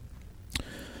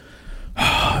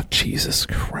 Oh, Jesus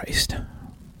Christ.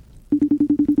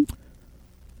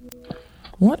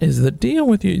 What is the deal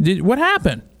with you? What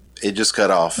happened? It just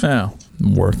cut off. Oh,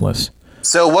 worthless.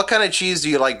 So what kind of cheese do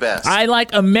you like best? I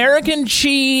like American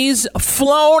cheese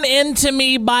flown into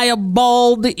me by a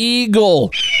bald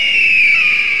eagle.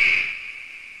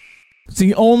 It's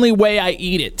the only way I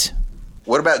eat it.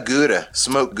 What about Gouda?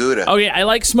 Smoked Gouda. Oh yeah, I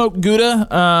like smoked Gouda.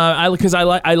 Because I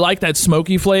like that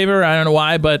smoky flavor. I don't know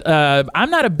why, but I'm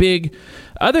not a big.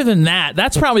 Other than that,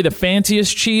 that's probably the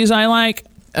fanciest cheese I like.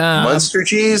 Munster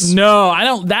cheese? No, I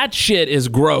don't. That shit is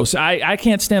gross. I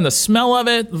can't stand the smell of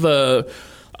it.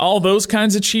 All those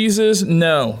kinds of cheeses.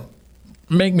 No,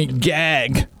 make me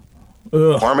gag.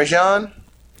 Ugh. Parmesan?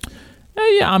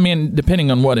 Yeah, I mean, depending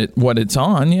on what it's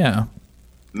on. Yeah.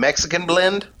 Mexican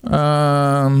blend?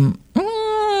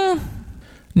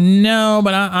 No,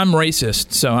 but I'm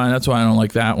racist, so that's why I don't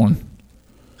like that one.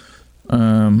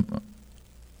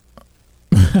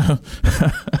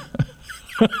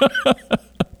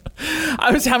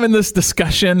 I was having this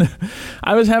discussion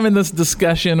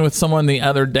with someone the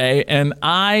other day, and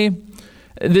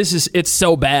it's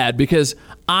so bad because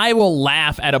I will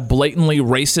laugh at a blatantly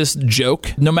racist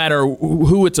joke no matter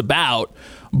who it's about,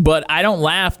 but I don't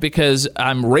laugh because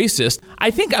I'm racist.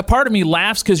 I think a part of me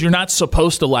laughs because you're not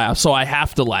supposed to laugh, so I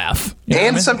have to laugh. You know And what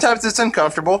I mean? sometimes it's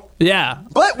uncomfortable. Yeah.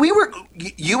 But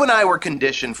you and I were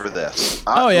conditioned for this.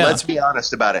 Oh, yeah. Let's be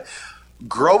honest about it.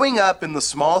 Growing up in the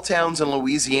small towns in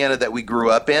Louisiana that we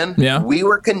grew up in, we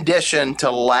were conditioned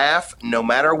to laugh no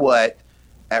matter what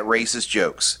at racist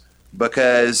jokes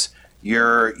because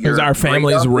our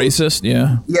family's racist.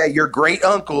 Yeah. Yeah, your great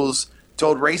uncles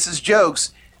told racist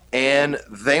jokes and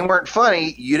they weren't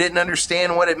funny. You didn't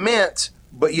understand what it meant,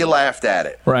 but you laughed at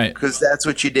it. Right. Because that's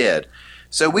what you did.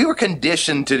 So we were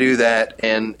conditioned to do that,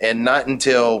 and not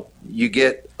until you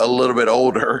get a little bit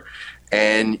older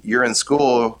and you're in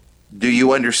school do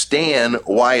you understand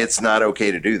why it's not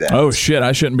okay to do that. Oh shit!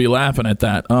 I shouldn't be laughing at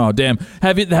that. Oh damn!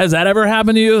 Has that ever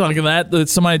happened to you? Like that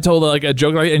somebody told like a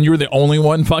joke and you were the only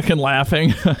one fucking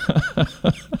laughing.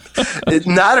 It's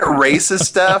not at racist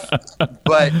stuff,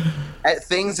 but at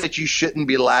things that you shouldn't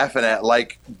be laughing at,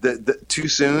 like the too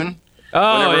soon.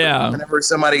 Oh whenever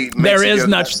somebody makes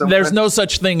there's no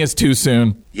such thing as too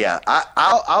soon. Yeah,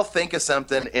 I'll think of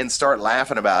something and start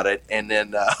laughing about it, and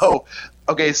then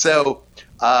okay, so.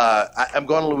 I'm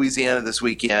going to Louisiana this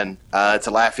weekend to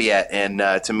Lafayette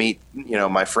and to meet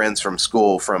my friends from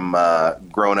school from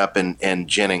growing up in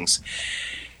Jennings.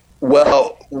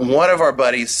 Well, one of our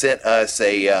buddies sent us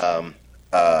a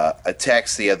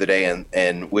text the other day,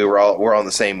 and we're on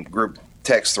the same group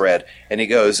text thread, and he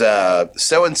goes,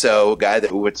 so and so guy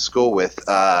that we went to school with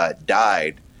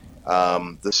died.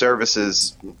 The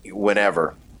services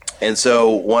whenever, and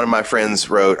so one of my friends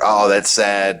wrote, "Oh, that's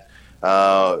sad.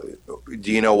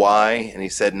 Do you know why?" And he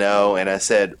said no. And I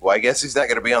said, well, I guess he's not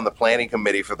going to be on the planning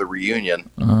committee for the reunion.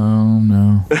 Oh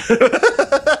no.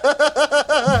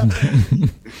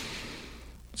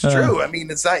 It's true. I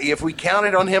mean, it's not, if we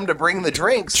counted on him to bring the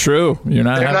drinks, true. They're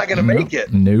not going to make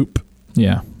it. Nope.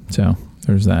 Yeah. So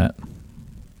there's that.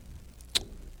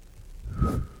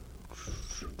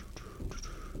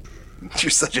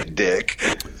 You're such a dick.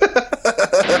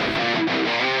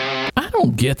 I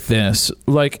don't get this.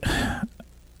 Like,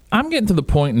 I'm getting to the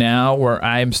point now where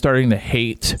I'm starting to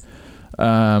hate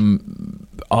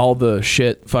all the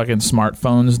shit fucking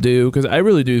smartphones do, because I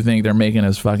really do think they're making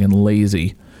us fucking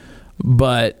lazy.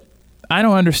 But I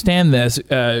don't understand this.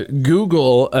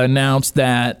 Google announced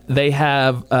that they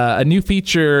have a new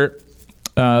feature,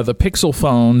 the Pixel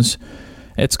phones.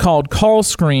 It's called Call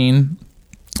Screen.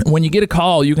 When you get a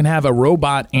call, you can have a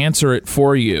robot answer it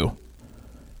for you.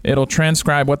 It'll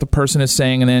transcribe what the person is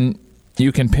saying, and then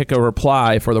you can pick a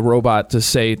reply for the robot to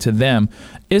say to them.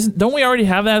 Don't we already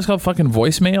have that? It's called fucking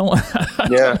voicemail.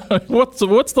 Yeah.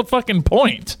 What's the fucking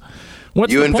point?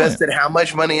 You invested how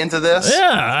much money into this?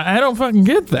 Yeah, I don't fucking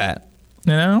get that.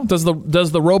 You know, does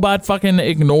the robot fucking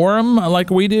ignore them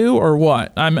like we do, or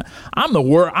what? I'm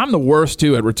the worst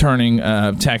too at returning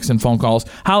texts and phone calls.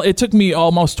 How it took me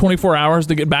almost 24 hours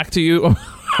to get back to you.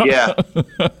 Yeah.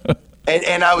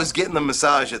 And I was getting the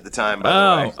massage at the time, by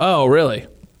the way. Oh, really?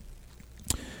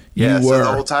 Yeah, so the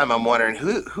whole time I'm wondering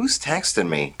who's texting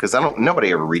me, because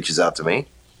nobody ever reaches out to me.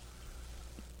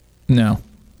 No.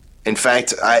 In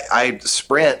fact, I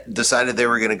Sprint decided they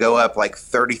were going to go up like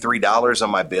 $33 on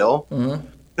my bill,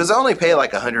 because I only pay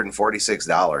like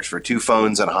 $146 for 2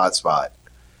 phones and a hotspot,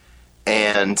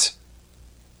 and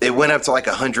it went up to like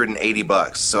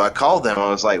 $180. So I called them. I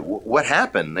was like, "What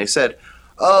happened?" They said,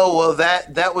 "Oh, well,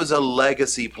 that was a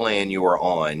legacy plan you were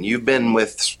on. You've been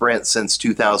with Sprint since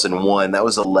 2001. That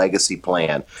was a legacy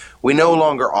plan. We no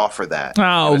longer offer that."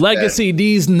 Oh, legacy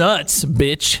these nuts,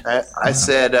 bitch. I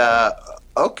said,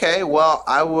 okay, well,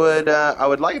 I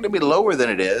would like it to be lower than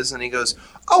it is. And he goes,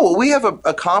 oh, well, we have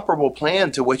a comparable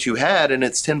plan to what you had, and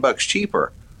it's $10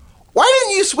 cheaper. Why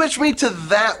didn't you switch me to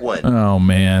that one? Oh,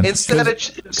 man. Instead of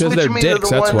switching me to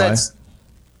the one that's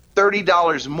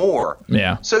 $30 more.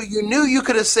 Yeah. So you knew you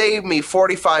could have saved me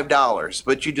 $45,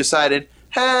 but you decided,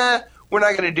 we're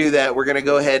not going to do that. We're going to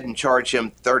go ahead and charge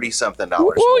him $30-something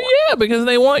more. Well, yeah, because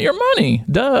they want your money.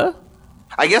 Duh.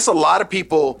 I guess a lot of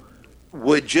people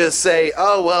would just say,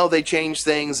 oh, well, they changed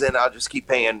things and I'll just keep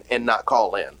paying and not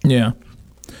call in. Yeah.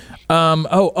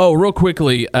 Real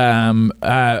quickly,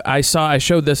 I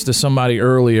showed this to somebody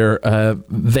earlier.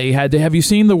 Have you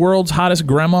seen The World's Hottest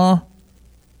Grandma?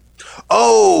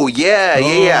 Oh, yeah.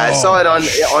 I saw it on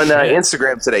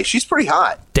Instagram today. She's pretty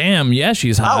hot. Damn, yeah,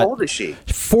 she's hot. How old is she?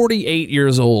 48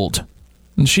 years old.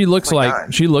 And she looks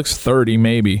she looks 30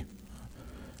 maybe.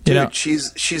 Dude,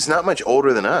 she's not much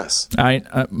older than us.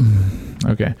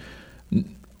 Okay.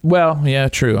 Well, yeah,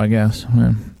 true, I guess.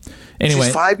 Yeah. Anyway,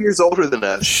 she's 5 years older than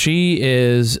us. She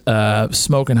is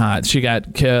smoking hot. She got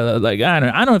I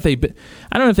don't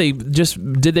know if they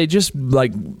just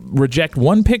like reject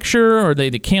one picture or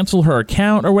they cancel her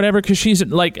account or whatever, because she's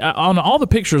like on all the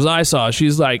pictures I saw,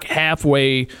 she's like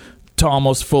halfway to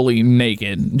almost fully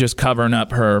naked, just covering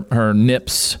up her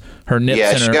nips, and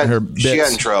her bits. She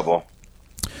got in trouble.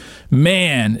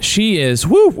 Man, she is,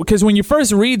 whoo, because when you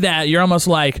first read that, you're almost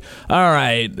like, all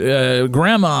right,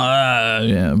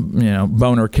 grandma,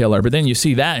 boner killer. But then you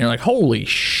see that and you're like, holy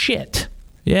shit.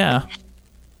 Yeah.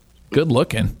 Good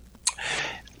looking.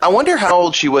 I wonder how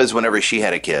old she was whenever she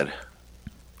had a kid.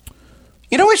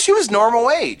 You know what? She was normal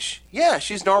age. Yeah,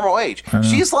 she's normal age.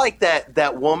 She's like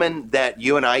that woman that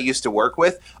you and I used to work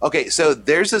with. Okay, so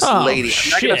there's this lady.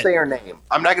 I'm not going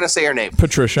to say her name.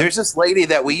 Patricia. There's this lady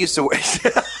that we used to work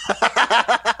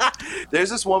There's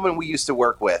this woman we used to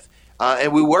work with.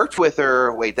 And we worked with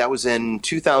her. Wait, that was in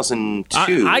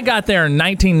 2002. I got there in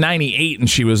 1998 and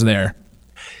she was there.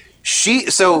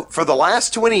 So for the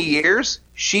last 20 years,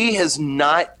 she has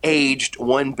not aged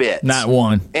one bit. Not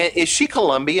one. And is she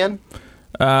Colombian?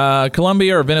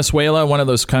 Colombia or Venezuela, one of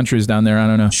those countries down there. I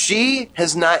don't know. She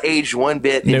has not aged one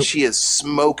bit, and she is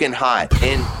smoking hot.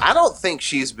 And I don't think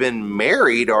she's been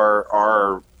married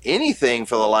or anything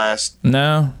for the last...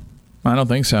 No, I don't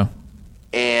think so.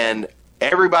 And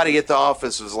everybody at the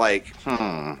office was like,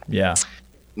 Yeah.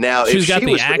 Now, she's got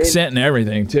the accent and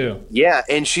everything, too. Yeah,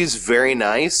 and she's very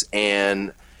nice.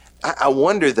 And I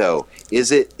wonder, though,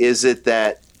 is it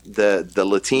that the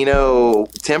Latino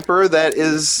temper that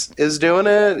is doing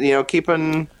it,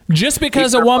 keeping... Just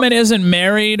because a woman isn't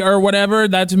married or whatever,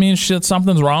 that means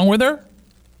something's wrong with her?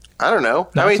 I don't know.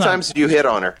 How many times did you hit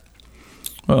on her?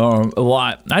 A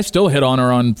lot. I still hit on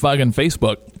her on fucking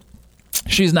Facebook.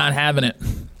 She's not having it.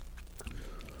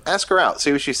 Ask her out.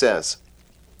 See what she says.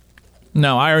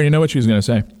 No, I already know what she's going to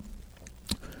say.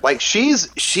 Like,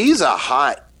 she's a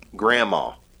hot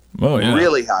grandma. Oh, yeah.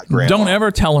 Really hot grandma. Don't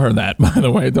ever tell her that, by the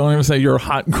way. Don't ever say you're a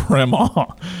hot grandma.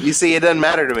 You see, it doesn't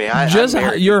matter to me.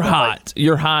 You're hot.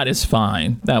 You're hot is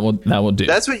fine. That will do.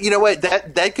 That's what, you know what?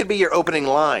 That could be your opening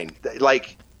line.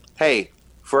 Like, hey,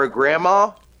 for a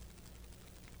grandma,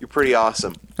 you're pretty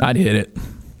awesome. I'd hit it.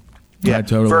 Yeah,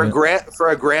 totally for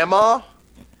a grandma,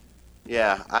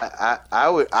 yeah,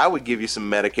 I would give you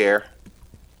some Medicare.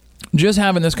 Just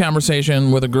having this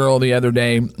conversation with a girl the other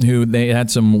day who they had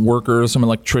some workers, some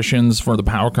electricians for the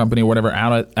power company or whatever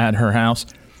out at her house.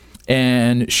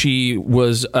 And she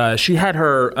had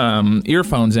her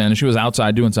earphones in and she was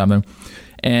outside doing something.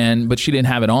 But she didn't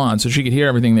have it on, so she could hear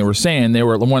everything they were saying.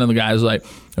 One of the guys was like,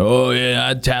 oh yeah,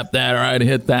 I'd tap that or I'd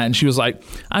hit that. And she was like,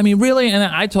 I mean, really? And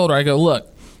I told her, I go, look,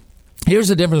 here's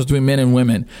the difference between men and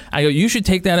women. I go, you should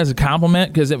take that as a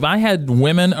compliment, because if I had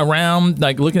women around,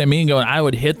 like, looking at me and going, I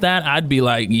would hit that, I'd be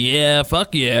like, yeah,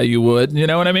 fuck yeah, you would. You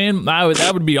know what I mean?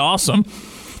 That would be awesome.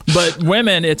 But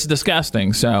women, it's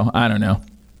disgusting, so I don't know.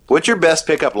 What's your best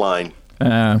pickup line?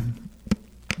 I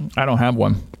don't have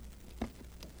one.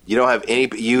 You don't have any?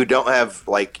 You don't have,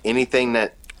 like, anything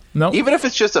that... No. Even if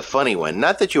it's just a funny one,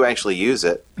 not that you actually use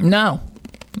it. No.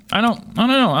 I don't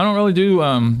know. I don't really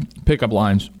do pickup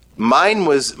lines. Mine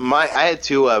was I had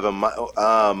two of them.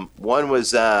 One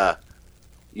was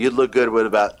you'd look good with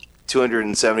about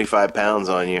 275 pounds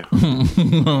on you.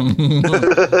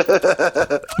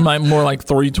 More like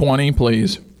 320,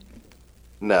 please.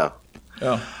 No.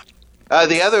 Oh.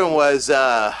 The other one was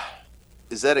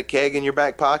is that a keg in your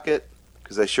back pocket?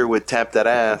 Because I sure would tap that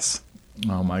ass.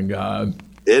 Oh my God.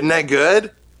 Isn't that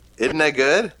good? Isn't that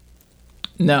good?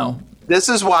 No. This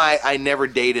is why I never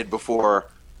dated before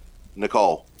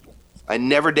Nicole. I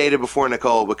never dated before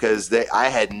Nicole because I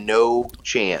had no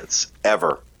chance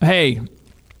ever. Hey,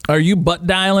 Are you butt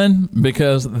dialing?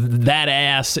 Because that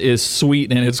ass is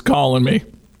sweet and it's calling me.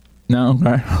 No?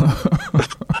 Okay.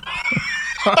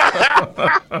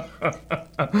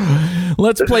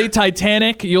 Let's play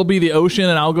Titanic. You'll be the ocean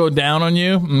and I'll go down on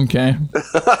you. Okay.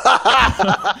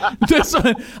 This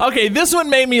one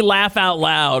made me laugh out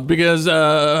loud because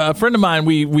a friend of mine,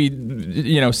 we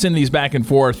send these back and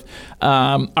forth.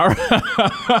 Are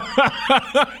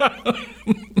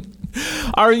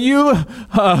you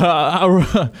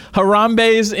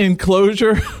Harambe's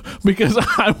enclosure? Because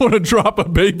I want to drop a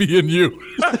baby in you.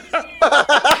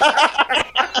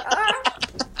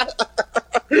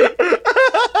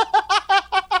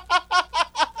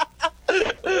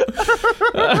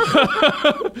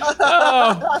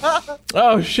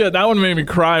 Oh shit, that one made me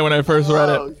cry when I first read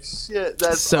it. Oh shit,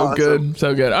 that's so awesome. good,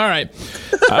 so good. All right.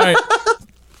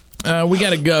 We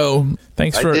gotta go.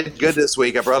 Thanks for. I did good this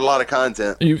week. I brought a lot of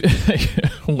content.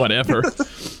 Whatever.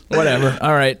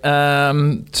 All right.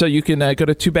 So you can go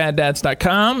to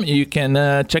twobaddads.com. You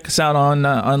can check us out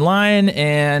online,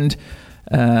 and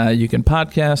you can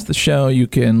podcast the show. You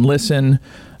can listen.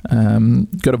 Go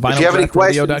to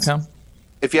vinyldraftradio.com.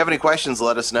 If you have any questions,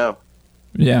 let us know.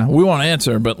 Yeah, we won't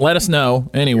answer, but let us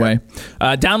know anyway.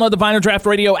 Download the Vinyl Draft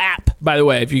Radio app, by the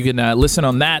way, if you can listen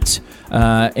on that.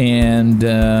 And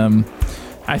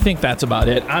I think that's about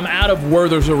it. I'm out of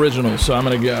Werther's Originals, so I'm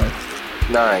going to go.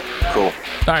 All right, cool. All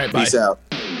right, bye. Peace out.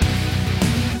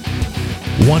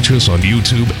 Watch us on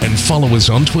YouTube and follow us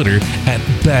on Twitter at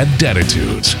Bad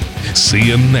Daditudes. See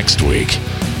you next week.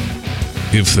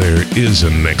 If there is a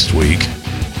next week.